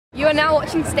You are now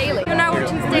watching Staley. You're now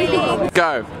watching Staley.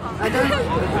 Go. I don't.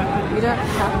 You don't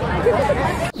have.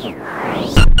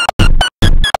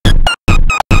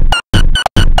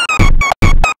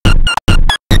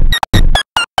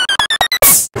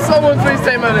 Someone please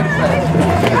take my link.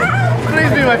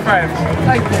 Please be my friend.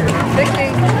 Thank you.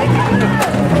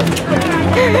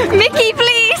 Mickey,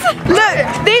 please!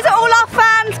 Look, these are all our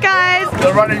fans, guys!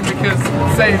 They're running because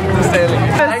save the Staley.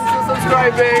 Thanks for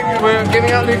subscribing. We're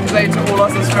giving out Lucozade to all our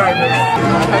subscribers. I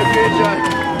hope you enjoy.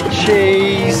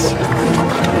 Cheese.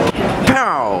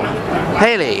 Pow!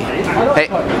 Hayley. Hey.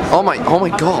 Oh my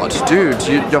god, dude,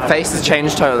 your face has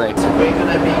changed totally. So we're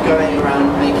gonna be going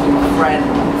around making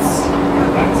friends.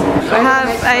 I have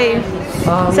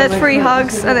it says free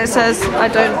hugs and it says I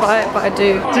don't buy it but I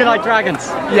do. Do you like dragons?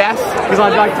 Yes. Because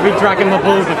I'd like to be dragging my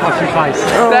balls across your face.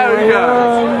 There we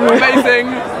go.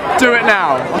 Amazing. Do it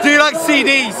now. Do you like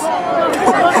CDs?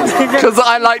 Because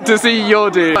I like to see your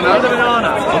dude. Get the banana.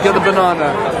 I'll get the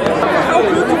banana.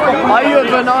 Are you a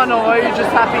banana or are you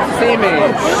just happy to see me?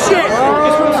 Shit!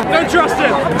 Don't trust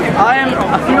him! I'm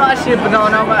not actually a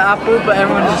banana, I'm an apple, but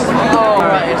everyone just... Oh,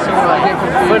 right, it's alright.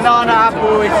 Banana,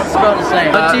 apple, it's spelled the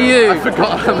same. Up to you. I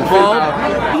forgot.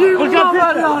 Bob. We got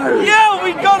a yeah,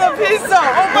 we got a pizza!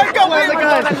 Oh my god,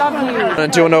 I love you!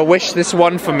 Do you want to wish this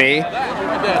one for me?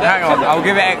 Hang on, I'll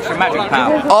give it extra magic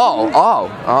power. Oh,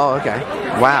 okay.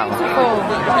 Wow.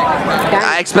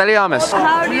 Expelliarmus.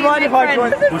 How do you mind if I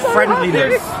join? With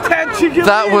friendliness.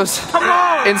 That was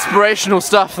inspirational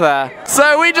stuff there.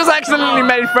 So we just accidentally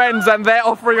made friends and they're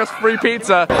offering us free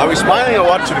pizza. Are we smiling or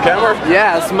what to the camera?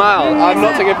 Yeah, smile. I'm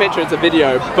not taking a picture, it's a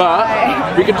video, but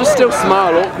we could just still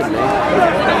smile awkwardly.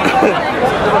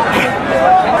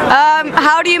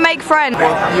 How do you make friends?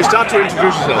 You start to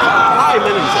introduce yourself. Hi, my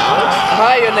name's Alex.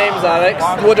 Hi, your name's Alex.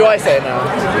 What do I say now?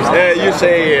 You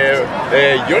say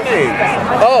your name.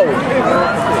 Oh,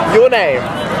 your name.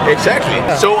 Exactly.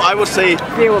 So I would say,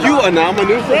 you are now my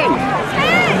new friend.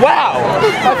 Wow!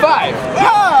 High five!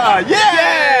 Ah,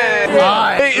 yeah!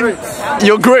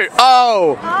 You're Groot.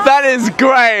 Oh, that is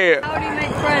great. How do you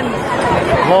make friends?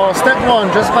 Well, step one,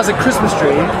 just buy a Christmas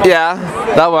tree. Yeah,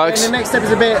 that works. And the next step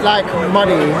is a bit like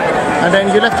muddy, and then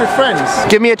you're left with friends.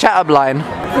 Give me a chat up line.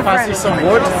 Fancy some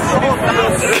wood.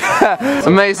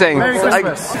 Amazing. Merry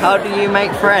Christmas. How do you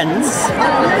make friends?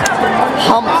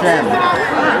 Hump them.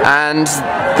 And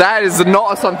that is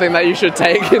not something that you should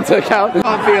take into account. I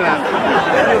can't feel that.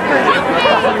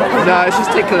 No, it's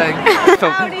just tickling.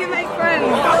 How do you make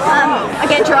friends? I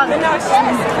get drunk.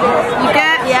 You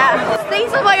get? Yeah.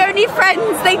 These are my only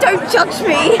friends. They don't judge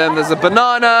me. Then there's a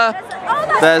banana.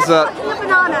 There's a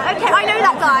banana. Okay, I know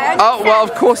that guy. Oh, well,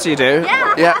 of course you do.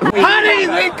 Yeah. Honey,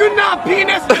 they could not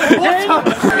penis!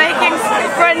 Making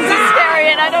friends is scary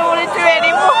and I don't want to do it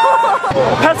anymore.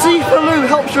 Patsy Faloo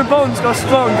helps your bones go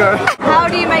stronger. How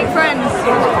do you make friends?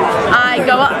 I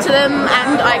go up to them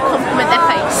and I compliment their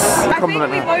face. I think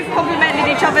we both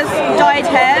complimented each other's dyed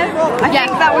hair. I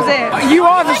think that was it. You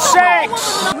are the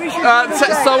sex!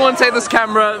 Someone take this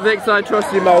camera, Vix, I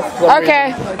trust you most.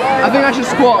 Okay. I think I should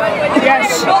squat.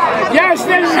 Yes! Yes,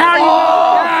 this is how you...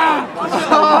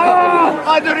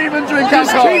 I don't even drink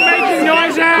Just alcohol. keep making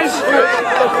noises!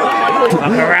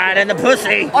 I'm right in the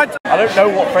pussy! I don't know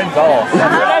what friends are.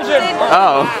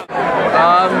 Oh.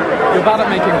 You're bad at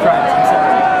making friends.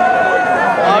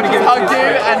 I'll just hug you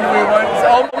and we won't...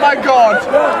 Oh my god!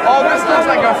 Oh, this looks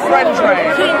like a friend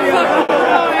train.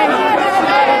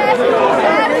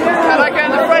 Can I get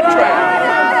the friend train?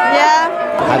 Yeah.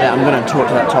 I'm gonna talk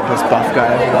to that topless buff guy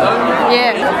over there.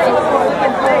 Yeah.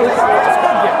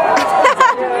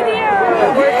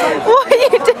 What are you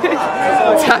doing?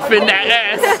 Tapping that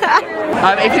ass.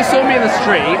 If you saw me in the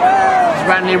street, just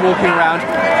randomly walking around,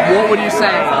 what would you say?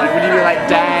 Like, would you be like,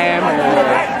 damn? Or...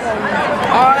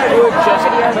 I would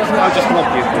just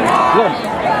love you. Lump.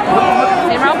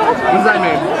 What does that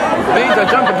mean? It means I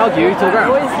jump and hug you to the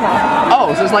ground.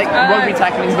 Oh, so it's like rugby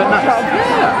tackling, but nice.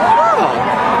 Yeah. Oh,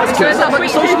 that's good. Sounds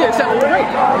like socially acceptable rate.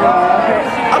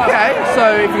 Okay,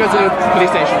 so if you go to the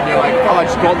police station and you're like, oh, I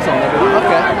just got something.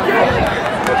 Okay.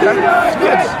 That's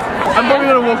good. I'm probably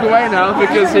going to walk away now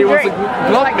because he wants to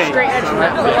block me. Straight edge,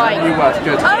 but like... You were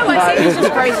good. Oh, I see. This is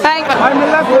crazy. Thank you. I'm a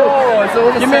leopard. Oh, it's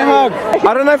all the Give me a same. hug.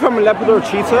 I don't know if I'm a leopard or a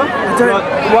cheetah.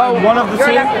 Well, one of the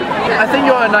two. I think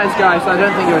you're a nice guy, so I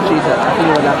don't think you're a cheater. I think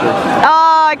you're a leopard.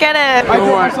 Oh, I get it. I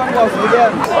took my sunglasses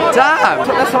again. Damn!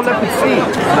 That's how leopards see.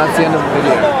 That's the end of the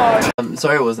video.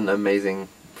 Sorry it wasn't amazing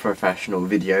professional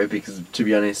video because to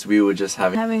be honest we were just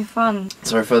having fun.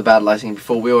 Sorry for the bad lighting.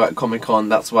 Before we were at Comic-Con,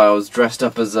 that's why I was dressed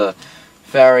up as a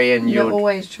fairy and You're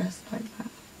always dressed like that.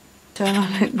 Don't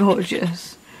I look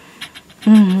gorgeous?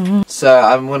 So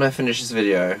I'm gonna finish this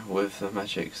video with the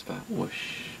magic spell.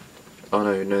 Whoosh. Oh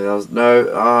no, that was no.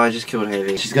 Oh, I just killed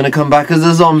Hayley. She's gonna come back as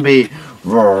a zombie.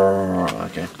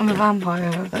 Okay. I'm a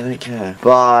vampire. I don't care.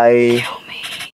 Bye.